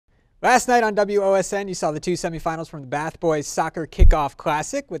Last night on WOSN, you saw the two semifinals from the Bath Boys Soccer Kickoff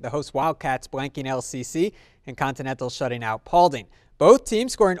Classic, with the host Wildcats blanking LCC and Continental shutting out Paulding. Both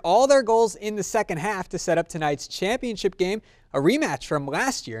teams scoring all their goals in the second half to set up tonight's championship game, a rematch from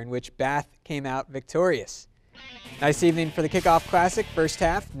last year in which Bath came out victorious. Nice evening for the Kickoff Classic. First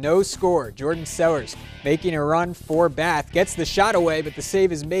half, no score. Jordan Sellers making a run for Bath, gets the shot away, but the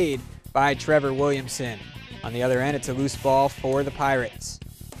save is made by Trevor Williamson. On the other end, it's a loose ball for the Pirates.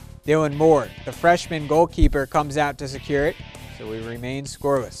 Dylan Moore, the freshman goalkeeper, comes out to secure it, so we remain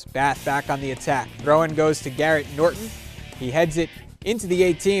scoreless. Bath back on the attack. Throw-in goes to Garrett Norton. He heads it into the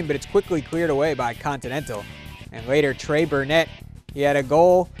 18, but it's quickly cleared away by Continental. And later, Trey Burnett, he had a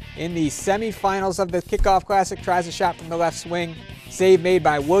goal in the semifinals of the Kickoff Classic, tries a shot from the left swing. Save made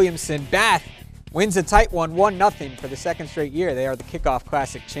by Williamson. Bath wins a tight one, 1-0 for the second straight year. They are the Kickoff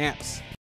Classic champs.